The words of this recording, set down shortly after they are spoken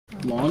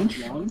Launch?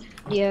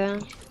 Yeah.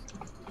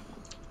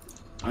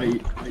 I'm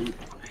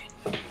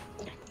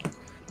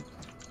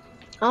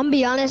gonna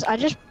be honest, I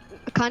just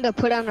kind of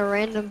put on a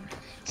random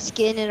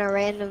skin and a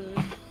random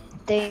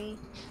thing.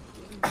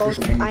 Both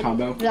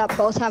that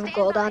both have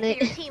gold on it.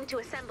 Team to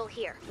assemble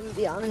here. I'm gonna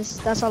be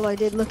honest, that's all I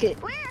did. Look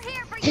at. We're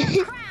here for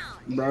your crown.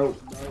 Bro.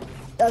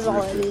 That's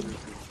all I did.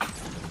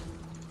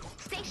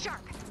 Stay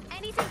sharp.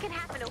 Anything can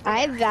happen over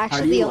I've there.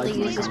 actually only like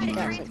used this my pickaxe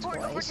like Transport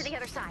over twice. to the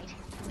other side.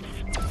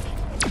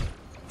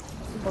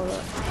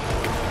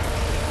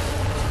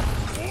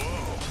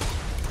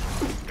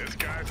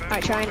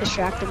 Alright, try and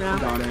distract him now.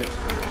 Got it.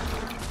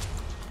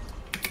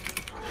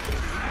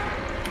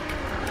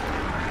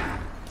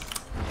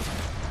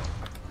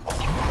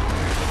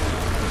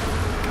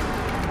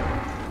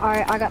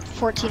 Alright, I got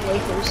 14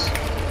 wafers.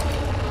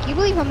 Can you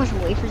believe how much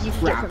wafers you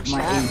can get from My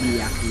chat? AV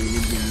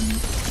activated again.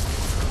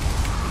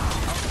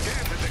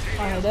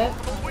 I hit it.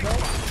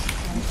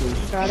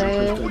 Got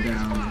it.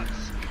 Down.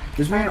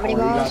 This man Alright, already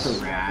got boss.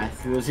 the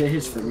wrath. Was it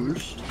his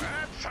first?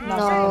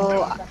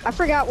 No, I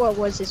forgot what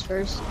was his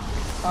first.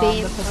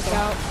 Beam, The pistol. watch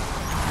out.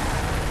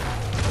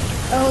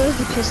 Oh, it was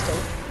the pistol.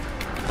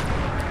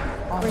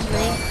 Where's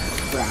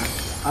me?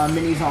 Wrath.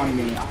 Mini's on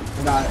me.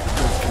 I got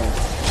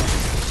crystal.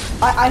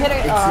 I hit it.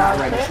 It's not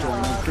crit.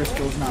 registering.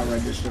 Crystal's not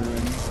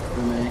registering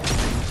for me.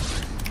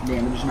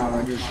 Damage not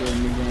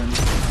registering again.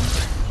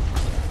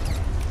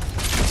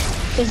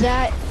 Is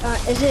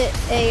it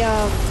a,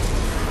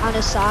 on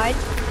the side?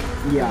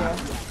 Yeah.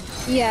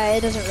 Yeah,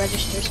 it doesn't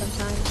register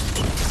sometimes.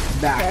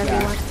 For Back,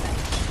 everyone. back.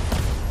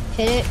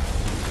 Hit it.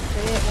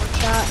 Hit it, one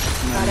shot.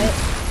 Got it.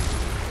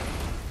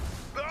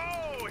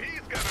 Oh,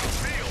 he's gonna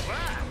feel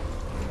that.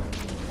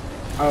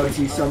 Oh, is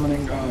he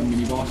summoning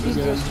mini bosses He's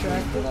again?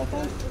 distracted, I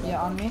think.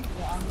 Yeah, on me.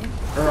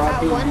 Or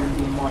At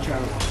one- watch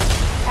out.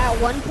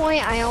 At one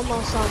point, I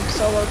almost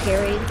solo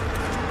carried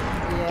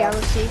Yeah.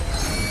 Galaxy.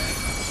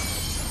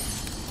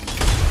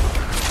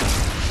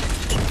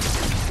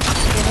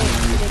 Hit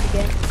it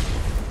again.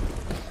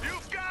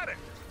 You've got it.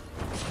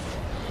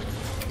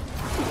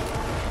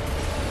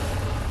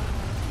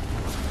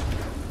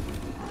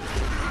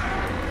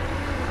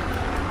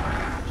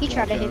 He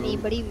tried to hit me,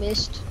 but he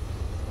missed.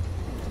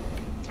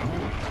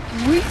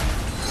 He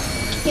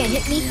can't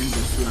hit me. And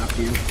just slapped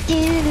you.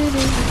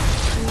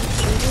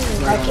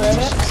 I crit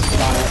it.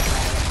 Got it.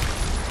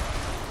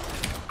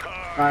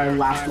 Alright,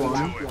 last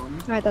one.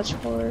 Alright, that's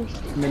 4.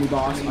 Mini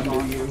boss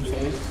under you.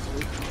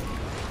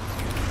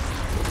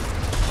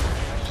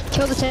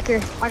 Kill the ticker.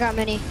 I got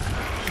many.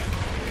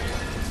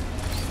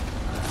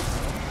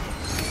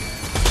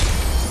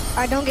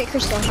 I don't get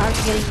crystal. I'm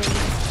getting many.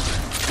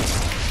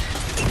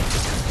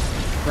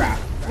 Crap.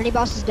 Mini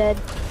boss is dead.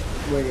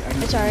 Wait, I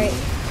need It's to- alright.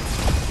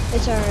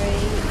 It's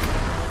alright.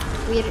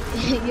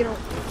 You don't.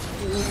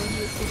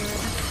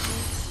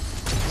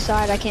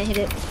 Side, I can't hit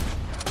it.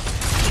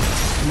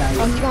 Nice.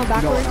 Oh, he's going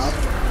backwards. up.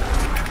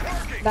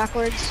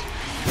 Backwards.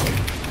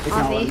 It's On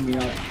not me. letting me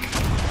up.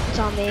 It's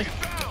on me. Use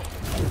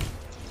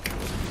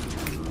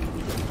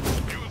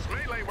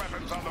melee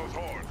weapons on those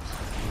horns.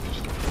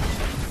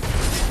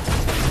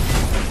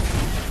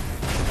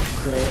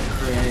 Crit.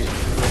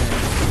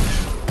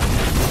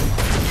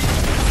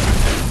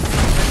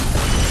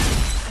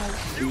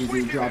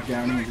 Easy, drop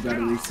down, he's got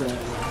to reset.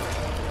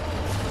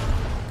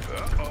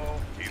 Uh-oh,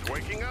 he's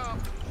waking up.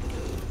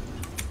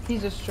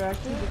 He's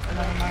distracted.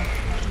 Never mind.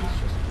 He's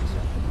just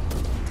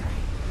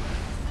distracted.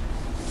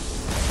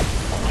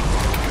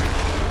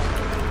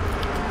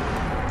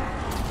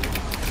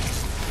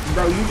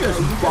 Bro, you just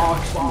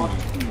boxed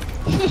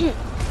me.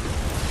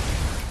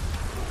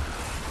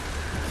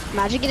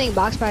 Imagine getting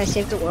boxed by a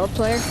Save the World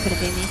player. Could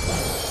have been me.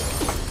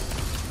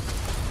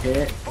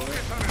 Hit.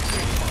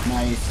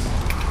 Nice.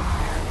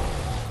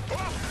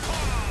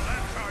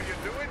 That's how you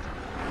do it.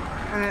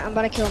 Alright, I'm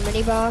about to kill a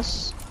mini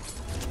boss.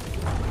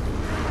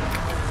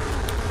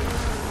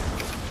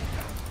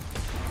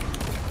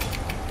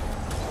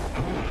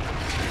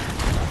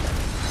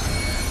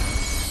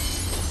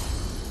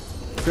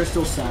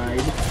 Crystal side.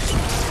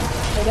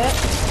 Hit it.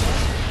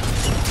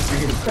 I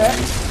hit a Crit.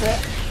 crit. Crit.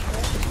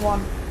 It's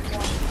one.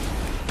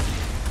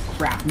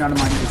 Crap, none of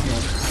mine just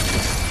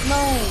hit.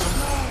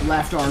 No.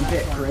 Left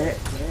armpit crit.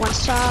 One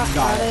shot.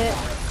 Got Got it.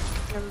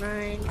 Never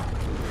mind.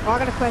 Oh, I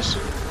got a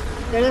question.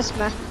 There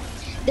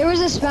was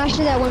a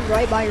smasher that went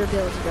right by your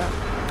build, bro.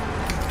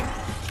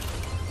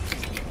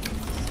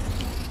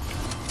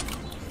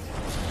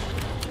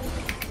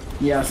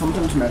 Yeah,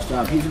 something's messed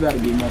up. He's about to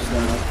be messed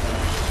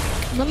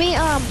up. Let me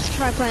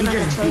try playing He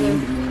on just controller.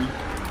 beamed me.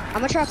 I'm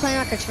gonna try playing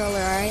on controller,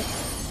 alright?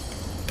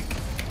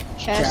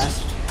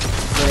 Chest. Chest.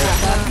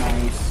 Crit.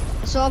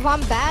 Nice. So if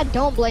I'm bad,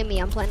 don't blame me.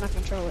 I'm playing on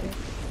controller.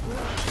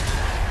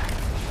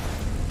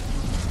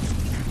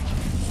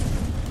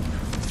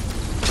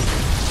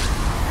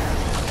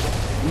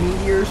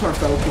 Meteors are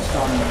focused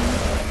on me.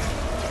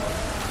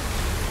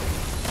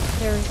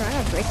 They're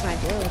trying to break my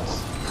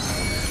builds.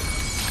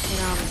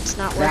 It's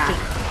not Back.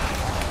 working.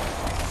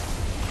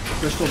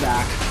 Crystal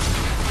back.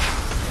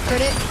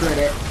 Crit it. Crit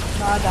it.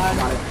 No, I died.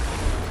 Got it.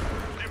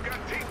 You've got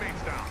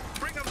teammates down.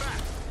 Bring them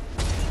back.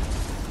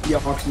 Yo,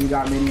 Oxen, you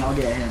got mini, I'll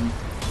get him.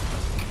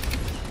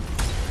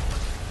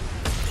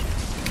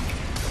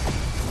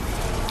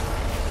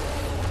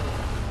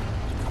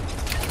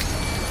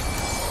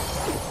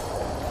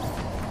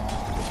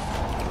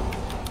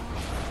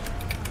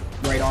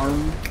 Right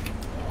arm.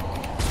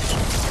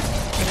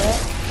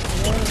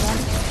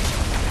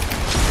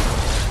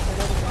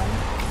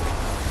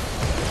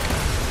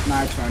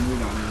 Nah, it's fine, we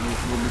got it.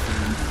 We'll be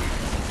fine.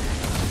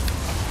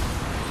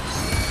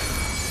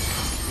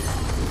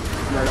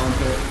 Right on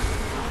to it.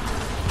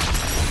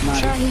 Nice.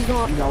 Sure, he's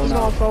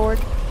going forward.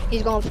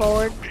 He's going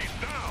forward.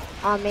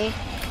 On me.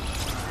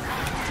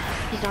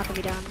 He's not gonna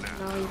be down.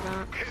 No, he's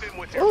not.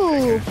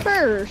 Ooh,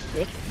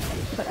 perfect.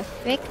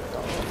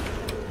 Perfecto.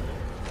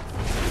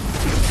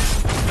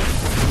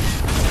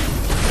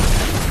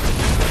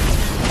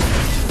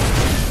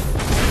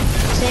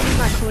 Saving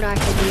my kunai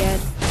for the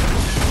end.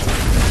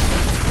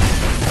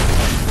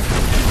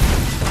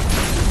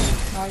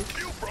 Nice.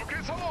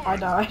 I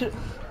died.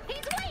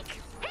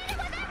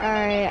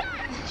 Alright,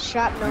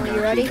 shot, no, you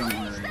ready?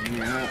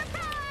 Yeah.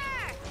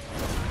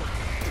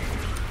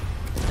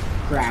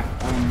 Crap,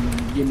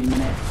 give me a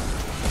minute.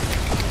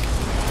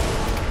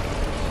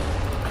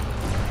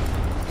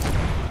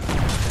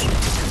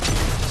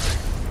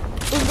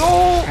 Let's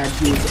go! Had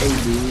to use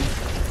AD.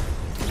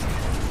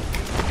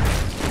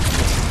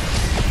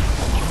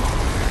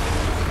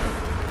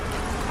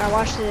 Alright,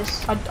 watch this.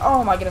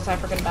 Oh my goodness, I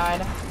freaking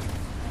died.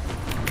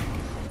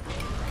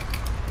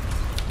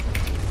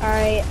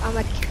 Alright,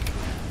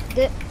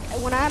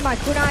 when I have my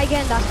kunai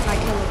again, that's when I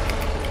kill him.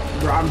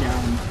 Bro, I'm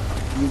down.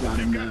 You got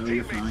him though,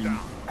 you're fine.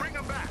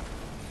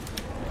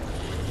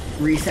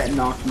 Reset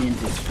knocked me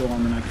into a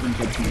storm and I couldn't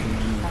get to the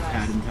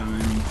pad in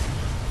time.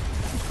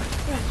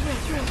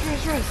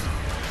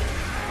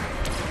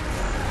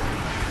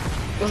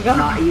 Let's go.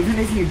 Nah, even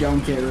if you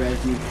don't get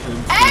res, you could.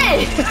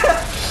 Hey!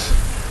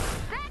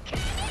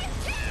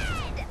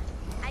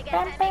 I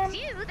guess that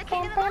makes you the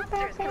king of the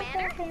monsters,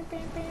 Commander.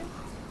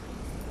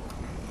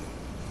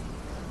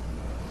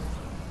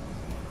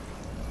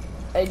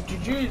 Hey,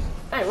 GG's.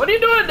 Hey, what are you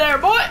doing there,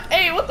 boy?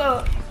 Hey, what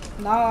the?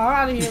 No, I'm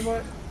out of here,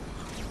 boy.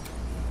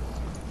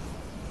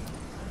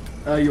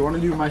 You wanna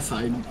do my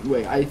side?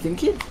 Wait, I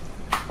think it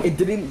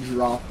didn't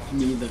drop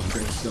me the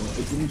crystal.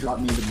 It didn't drop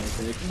me the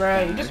mythic.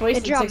 Bro, you just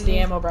wasted 60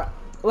 ammo, bro.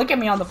 Look at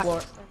me on the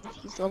floor.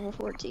 He's level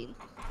 14.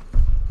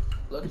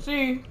 Let's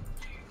see.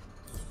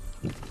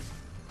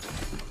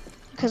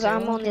 Because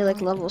I'm only like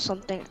level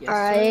something. Yes,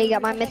 Alright, sir.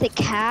 got my mythic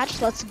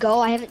catch. Let's go.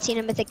 I haven't seen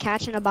a mythic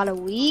catch in about a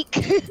week.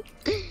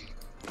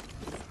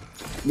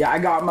 Yeah, I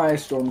got my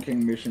Storm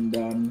King mission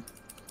done.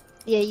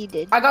 Yeah, you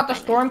did. I got the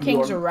Storm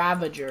King's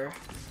Ravager.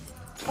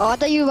 Oh, I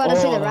thought you were about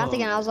to say the Wrath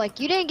again. I was like,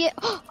 you didn't get.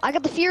 I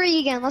got the Fury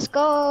again. Let's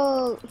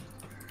go.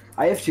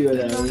 I have 2 of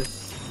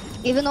those.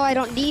 Even though I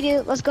don't need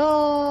it, let's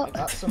go. I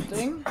got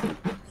something.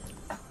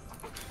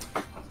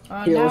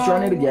 Here, let's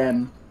run it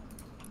again.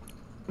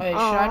 Wait, should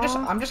I just?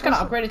 I'm just gonna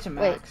upgrade it to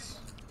max.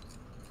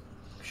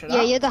 Should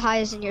Yeah, I? you're the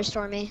highest in your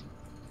Stormy.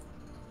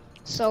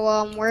 So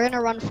we're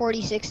gonna run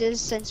 46s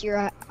since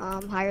you're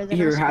higher than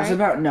Here, us. how's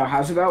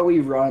right? about we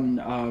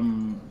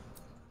run